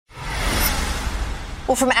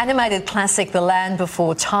Well, from animated classic The Land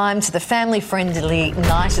Before Time to the family-friendly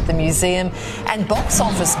Night at the Museum and box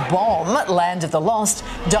office bomb Land of the Lost,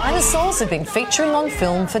 dinosaurs have been featuring on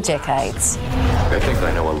film for decades. I think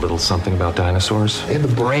I know a little something about dinosaurs. They have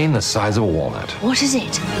a brain the size of a walnut. What is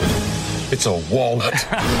it? It's a walnut.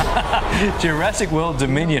 Jurassic World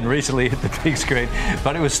Dominion recently hit the big screen,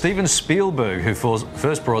 but it was Steven Spielberg who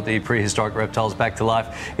first brought the prehistoric reptiles back to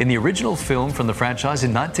life in the original film from the franchise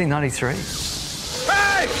in 1993.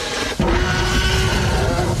 Hey!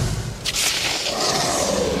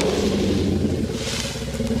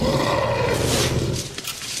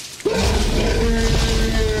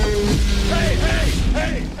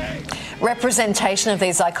 Representation of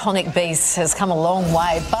these iconic beasts has come a long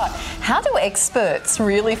way, but how do experts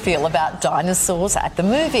really feel about dinosaurs at the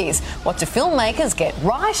movies? What do filmmakers get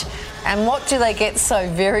right and what do they get so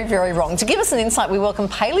very, very wrong? To give us an insight, we welcome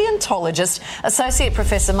paleontologist, Associate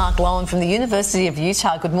Professor Mark Loewen from the University of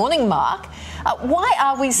Utah. Good morning, Mark. Why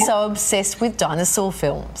are we so obsessed with dinosaur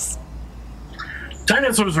films?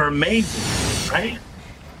 Dinosaurs are amazing, right?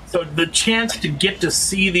 So the chance to get to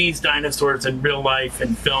see these dinosaurs in real life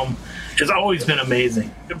in film has always been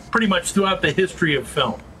amazing, pretty much throughout the history of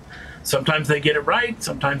film. Sometimes they get it right,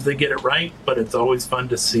 sometimes they get it right, but it's always fun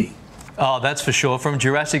to see. Oh, that's for sure. From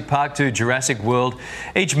Jurassic Park to Jurassic World,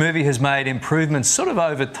 each movie has made improvements sort of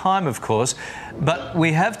over time, of course, but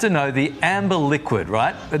we have to know the amber liquid,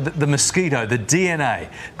 right? The mosquito, the DNA.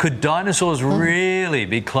 Could dinosaurs really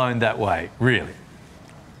be cloned that way? Really?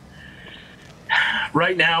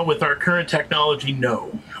 Right now, with our current technology,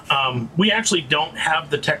 no. We actually don't have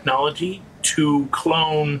the technology to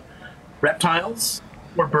clone reptiles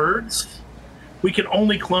or birds. We can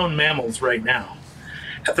only clone mammals right now.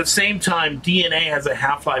 At the same time, DNA has a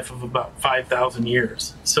half-life of about 5,000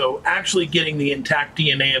 years. So actually getting the intact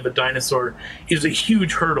DNA of a dinosaur is a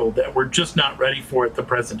huge hurdle that we're just not ready for at the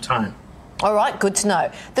present time. All right, good to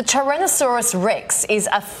know. The Tyrannosaurus Rex is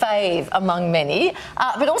a fave among many,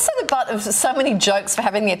 but also the butt of so many jokes for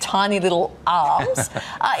having their tiny little arms.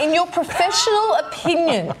 In your professional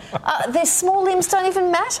opinion, their small limbs don't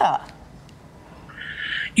even matter.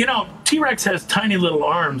 You know, T-Rex has tiny little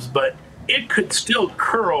arms, but it could still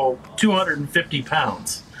curl 250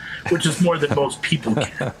 pounds, which is more than most people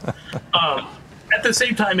can. At the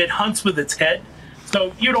same time, it hunts with its head.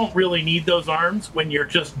 So you don't really need those arms when you're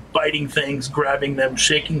just biting things, grabbing them,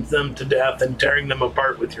 shaking them to death, and tearing them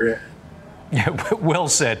apart with your head. Yeah, well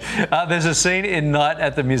said. There's a scene in Night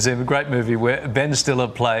at the Museum, a great movie, where Ben Stiller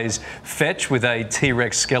plays Fetch with a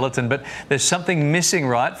T-Rex skeleton, but there's something missing,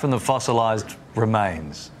 right, from the fossilised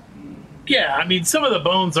remains? Yeah, I mean, some of the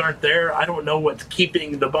bones aren't there. I don't know what's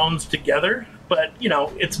keeping the bones together, but, you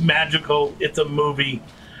know, it's magical. It's a movie.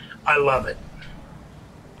 I love it.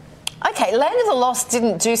 OK, Land of the Lost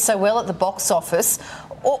didn't do so well at the box office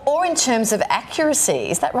or in terms of accuracy.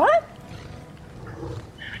 Is that right?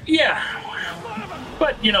 Yeah.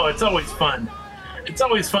 But, you know, it's always fun. It's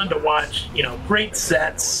always fun to watch, you know, great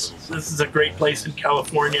sets. This is a great place in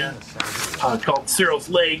California called Cyril's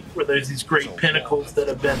Lake, where there's these great pinnacles that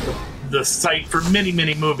have been the site for many,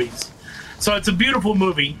 many movies. So it's a beautiful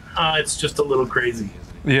movie. It's just a little crazy.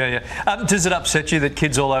 Yeah. Does it upset you that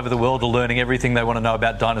kids all over the world are learning everything they want to know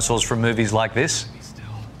about dinosaurs from movies like this?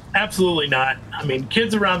 Absolutely not. I mean,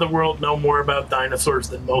 kids around the world know more about dinosaurs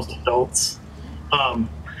than most adults.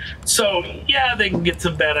 So, yeah, they can get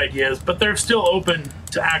some bad ideas, but they're still open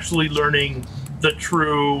to actually learning the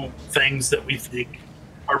true things that we think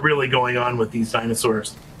are really going on with these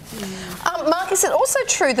dinosaurs. Mark, is it also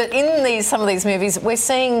true that in some of these movies we're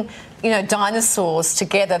seeing, you know, dinosaurs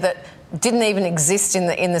together that didn't even exist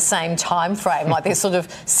in the same time frame, like they're sort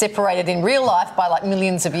of separated in real life by like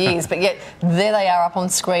millions of years, but yet there they are up on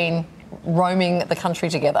screen roaming the country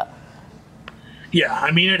together? Yeah,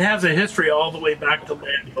 I mean, it has a history all the way back to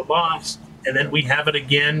Land of the Lost, and then we have it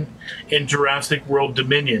again in Jurassic World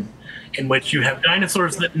Dominion, in which you have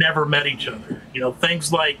dinosaurs that never met each other. You know,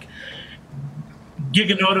 things like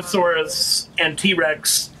Giganotosaurus and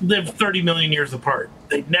T-Rex lived 30 million years apart.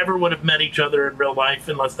 They never would have met each other in real life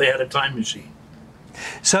unless they had a time machine.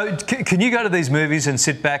 So can you go to these movies and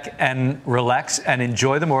sit back and relax and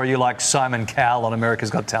enjoy them, or are you like Simon Cowell on America's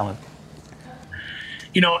Got Talent?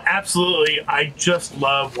 You know, absolutely. I just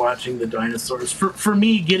love watching the dinosaurs. For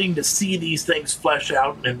me, getting to see these things flesh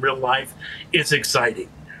out in real life is exciting.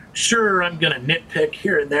 Sure, I'm going to nitpick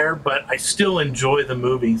here and there, but I still enjoy the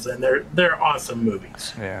movies, and they're awesome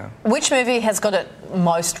movies. Yeah. Which movie has got it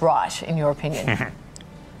most right, in your opinion?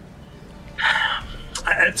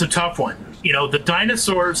 It's a tough one. You know, the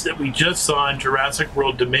dinosaurs that we just saw in Jurassic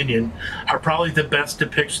World Dominion are probably the best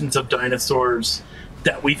depictions of dinosaurs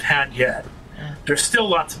that we've had yet. There's still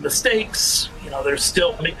lots of mistakes. There's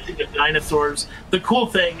still mixing of dinosaurs. The cool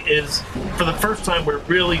thing is, for the first time, we're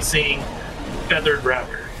really seeing feathered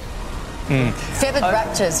raptors. Feathered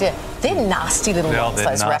raptors, yeah. They're nasty little ones, they're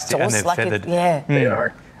those nasty, raptors. and they're feathered. They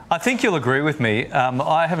are. I think you'll agree with me.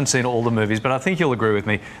 I haven't seen all the movies, but I think you'll agree with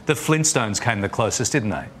me. The Flintstones came the closest, didn't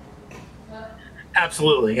they?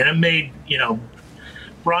 Absolutely. And it made,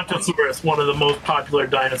 Brontosaurus one of the most popular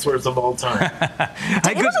dinosaurs of all time.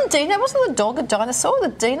 Wasn't the dog a dinosaur? The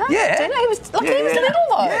Dino? Yeah. Dino, he was little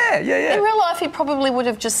though. Yeah. In real life, he probably would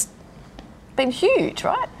have just been huge,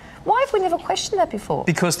 right? Why have we never questioned that before?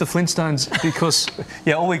 Because the Flintstones,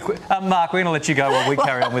 Mark, we're going to let you go while we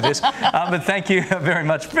carry on with this. But thank you very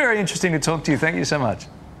much. Very interesting to talk to you. Thank you so much.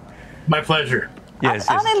 My pleasure. Yes,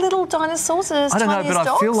 Are they little dinosaurs as I don't know, tiny as but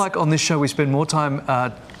dogs? I feel like on this show we spend more time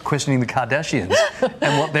questioning the Kardashians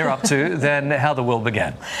and what they're up to than how the world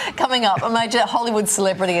began. Coming up, a major Hollywood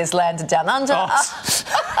celebrity has landed down under. I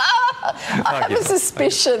have a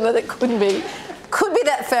suspicion that it could be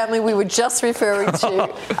that family we were just referring to.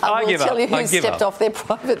 We'll tell you who stepped off their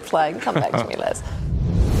private plane. Come back to me, Les.